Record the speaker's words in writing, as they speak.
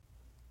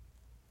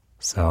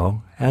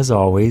So, as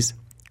always,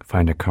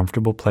 find a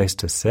comfortable place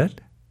to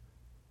sit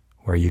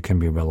where you can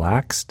be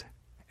relaxed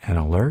and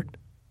alert.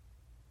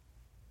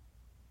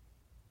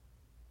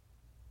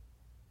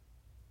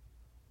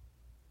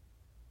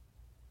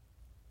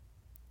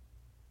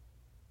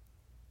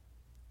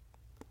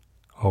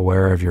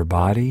 Aware of your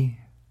body.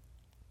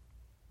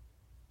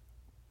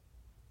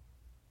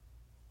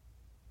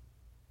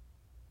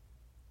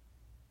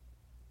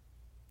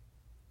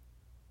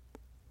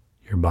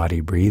 Your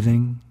body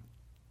breathing.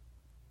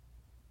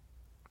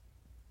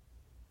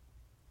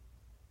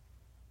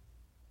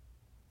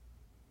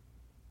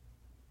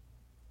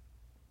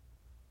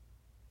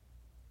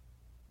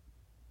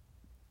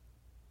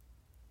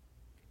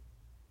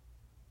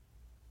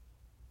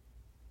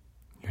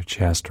 Your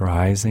chest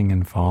rising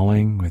and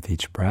falling with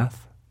each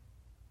breath.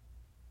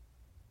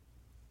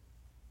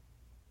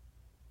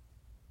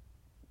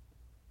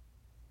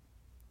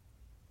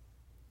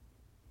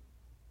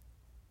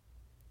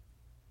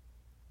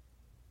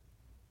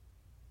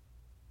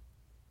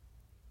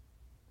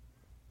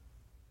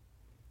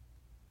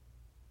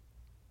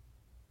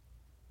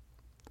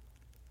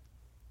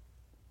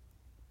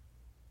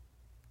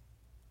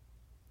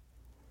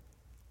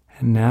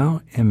 And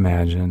now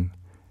imagine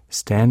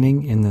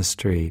standing in the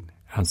street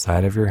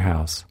outside of your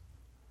house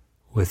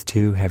with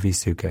two heavy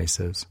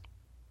suitcases.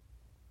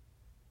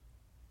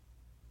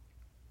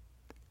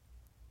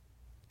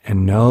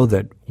 And know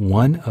that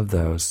one of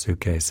those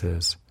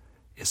suitcases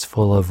is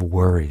full of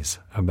worries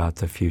about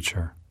the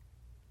future.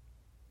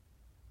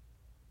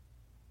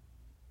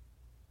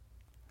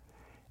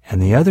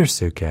 And the other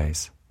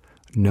suitcase,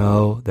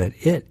 know that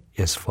it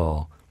is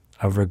full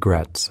of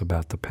regrets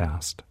about the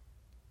past.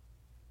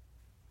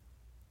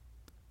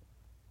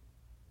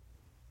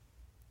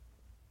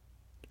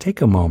 Take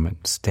a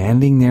moment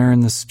standing there in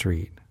the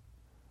street,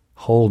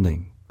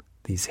 holding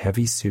these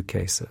heavy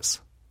suitcases,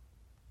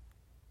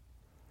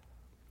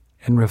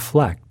 and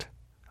reflect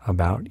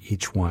about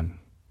each one.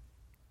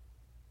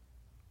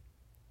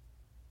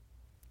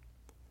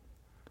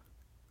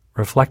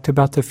 Reflect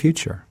about the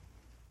future,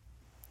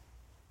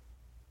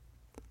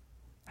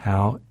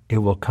 how it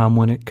will come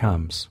when it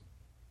comes,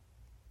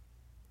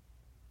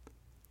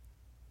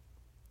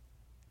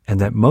 and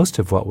that most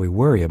of what we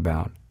worry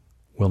about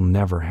will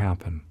never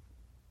happen.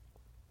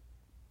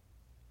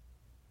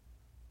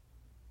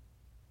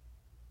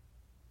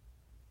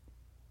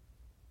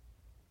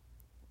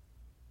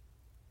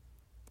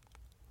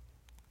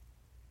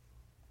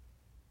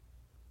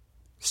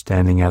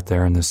 Standing out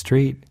there in the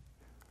street,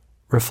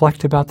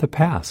 reflect about the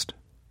past,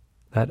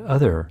 that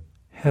other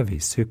heavy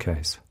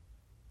suitcase.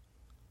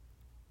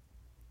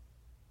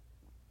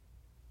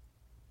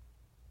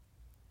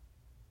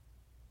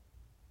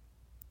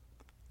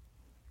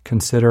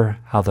 Consider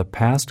how the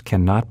past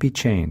cannot be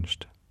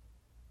changed.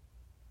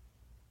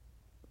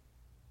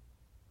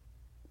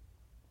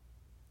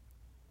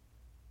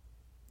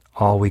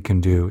 All we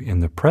can do in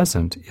the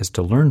present is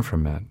to learn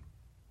from it.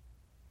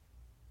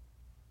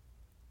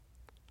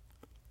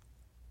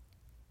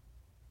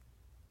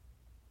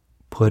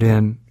 Put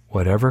in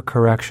whatever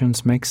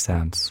corrections make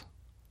sense.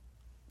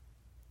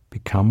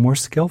 Become more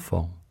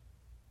skillful.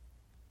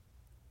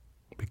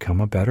 Become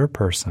a better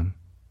person.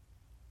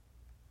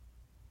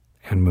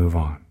 And move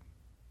on.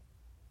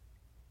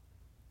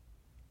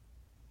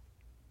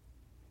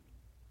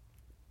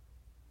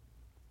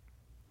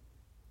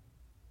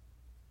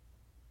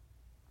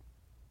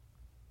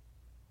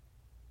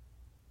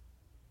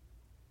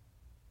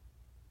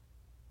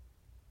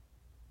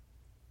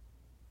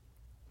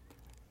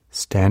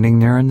 Standing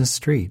there in the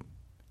street,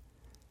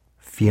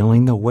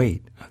 feeling the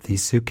weight of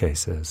these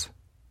suitcases,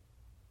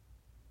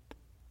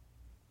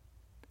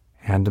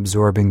 and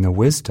absorbing the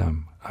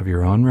wisdom of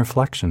your own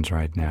reflections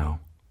right now,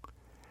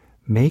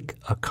 make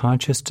a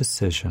conscious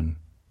decision.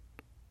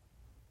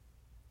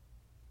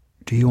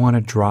 Do you want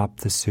to drop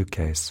the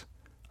suitcase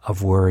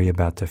of worry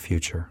about the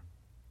future?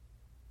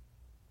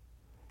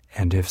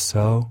 And if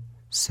so,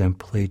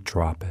 simply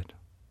drop it.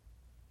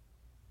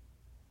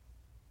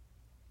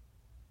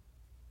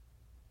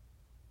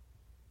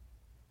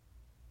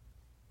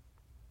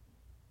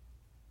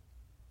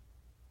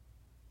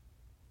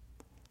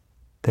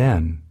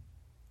 Then,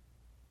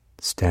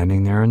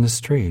 standing there in the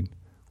street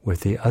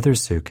with the other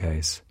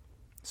suitcase,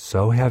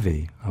 so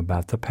heavy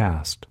about the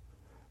past,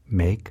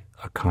 make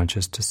a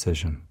conscious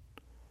decision.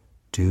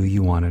 Do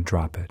you want to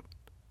drop it?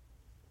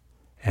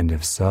 And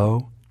if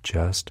so,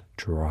 just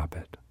drop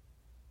it.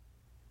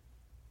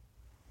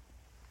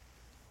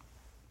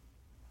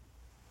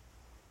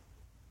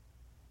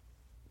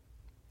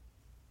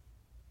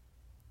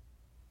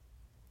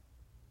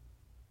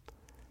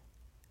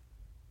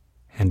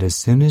 And as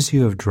soon as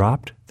you have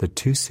dropped the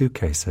two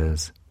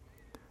suitcases,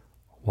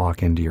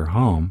 walk into your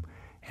home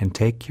and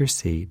take your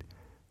seat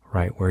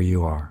right where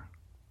you are.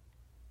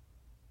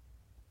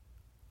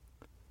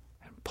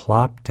 And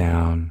plop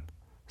down,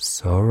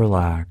 so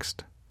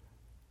relaxed,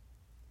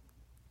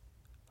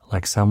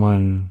 like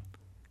someone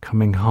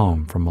coming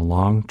home from a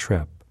long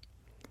trip,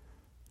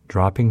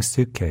 dropping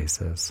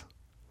suitcases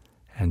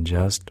and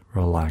just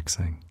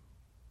relaxing.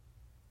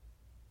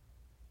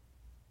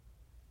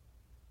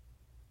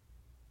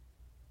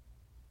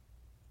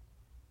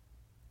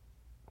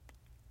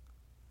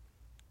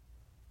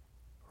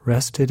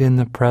 Rested in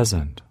the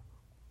present.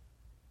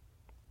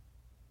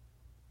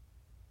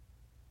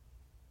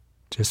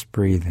 Just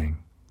breathing.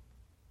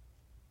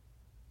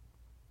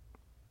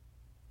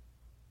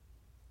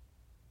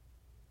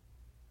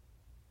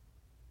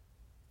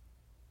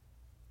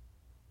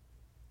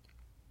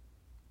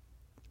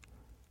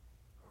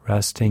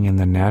 Resting in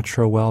the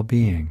natural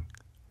well-being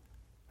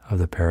of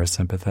the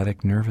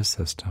parasympathetic nervous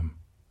system.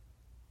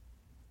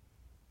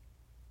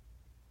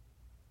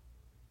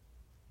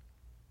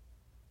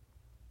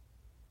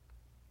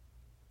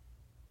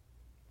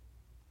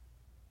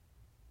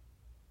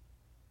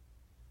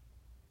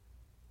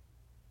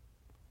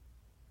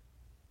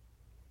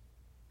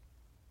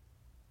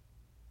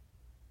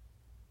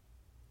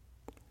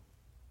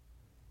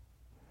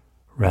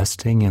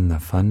 Resting in the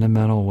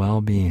fundamental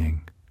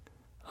well-being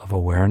of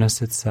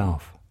awareness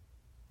itself.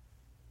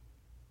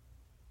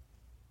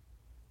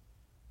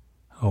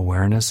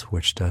 Awareness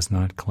which does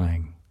not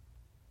cling.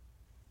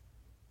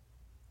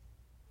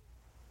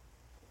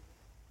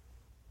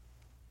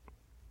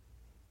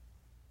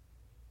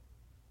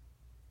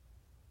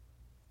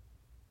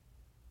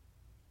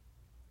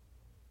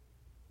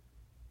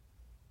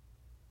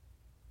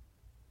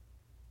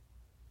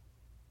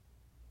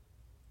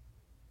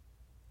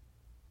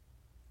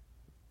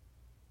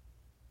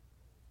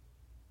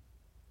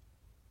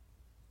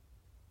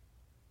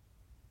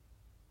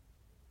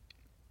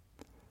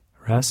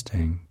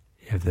 Resting,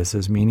 if this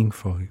is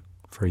meaningful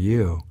for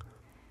you,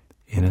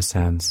 in a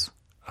sense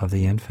of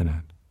the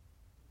infinite.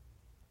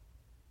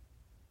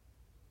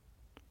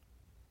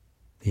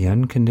 The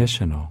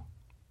unconditional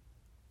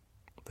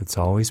that's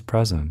always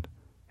present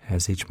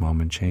as each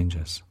moment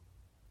changes.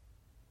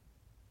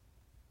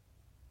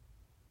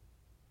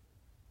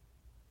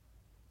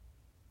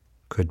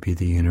 Could be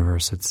the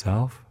universe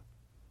itself,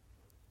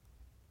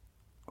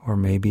 or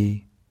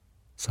maybe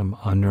some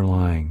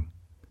underlying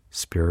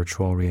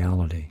spiritual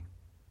reality.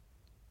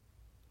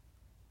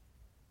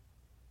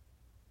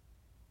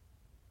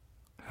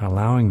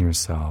 Allowing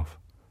yourself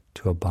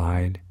to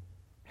abide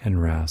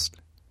and rest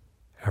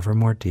ever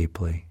more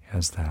deeply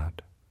as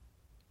that.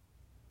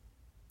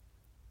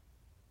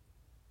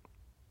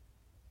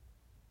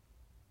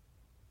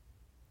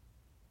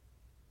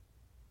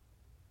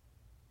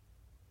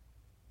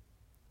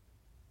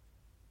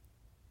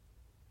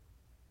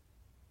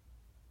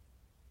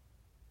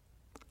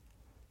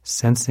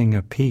 Sensing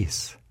a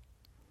peace,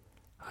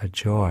 a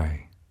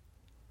joy,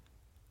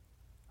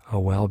 a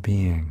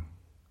well-being,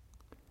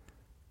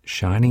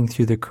 shining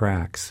through the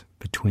cracks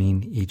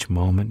between each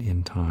moment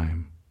in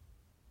time.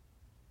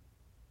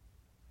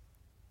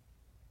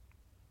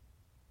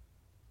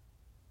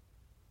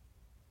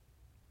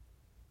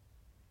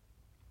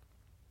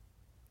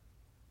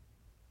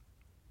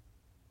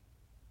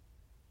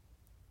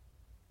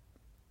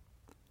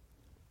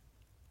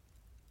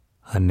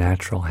 A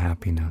natural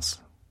happiness.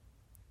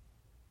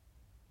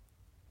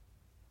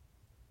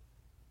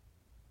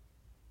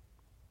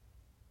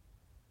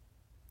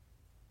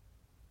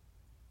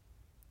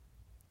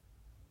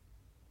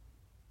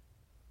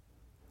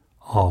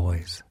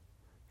 Always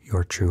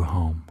your true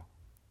home.